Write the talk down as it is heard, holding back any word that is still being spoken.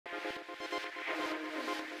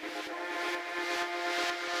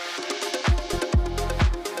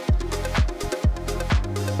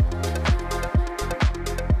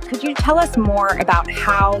could you tell us more about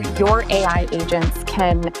how your AI agents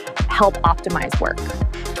can help optimize work?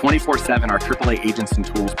 24/7, our AAA agents and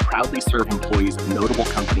tools proudly serve employees of notable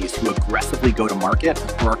companies who aggressively go to market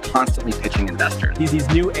or are constantly pitching investors. These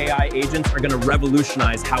new AI agents are going to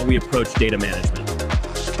revolutionize how we approach data management.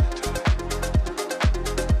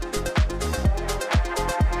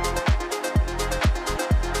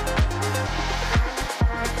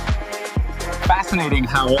 Fascinating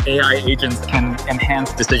how AI agents can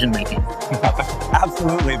enhance decision-making.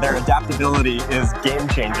 Absolutely, their adaptability is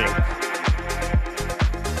game-changing.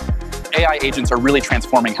 AI agents are really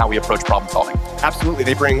transforming how we approach problem solving. Absolutely,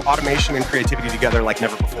 they bring automation and creativity together like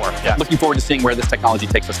never before. Yeah. Looking forward to seeing where this technology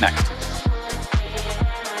takes us next.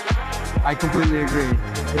 I completely agree.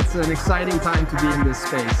 It's an exciting time to be in this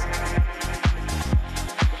space.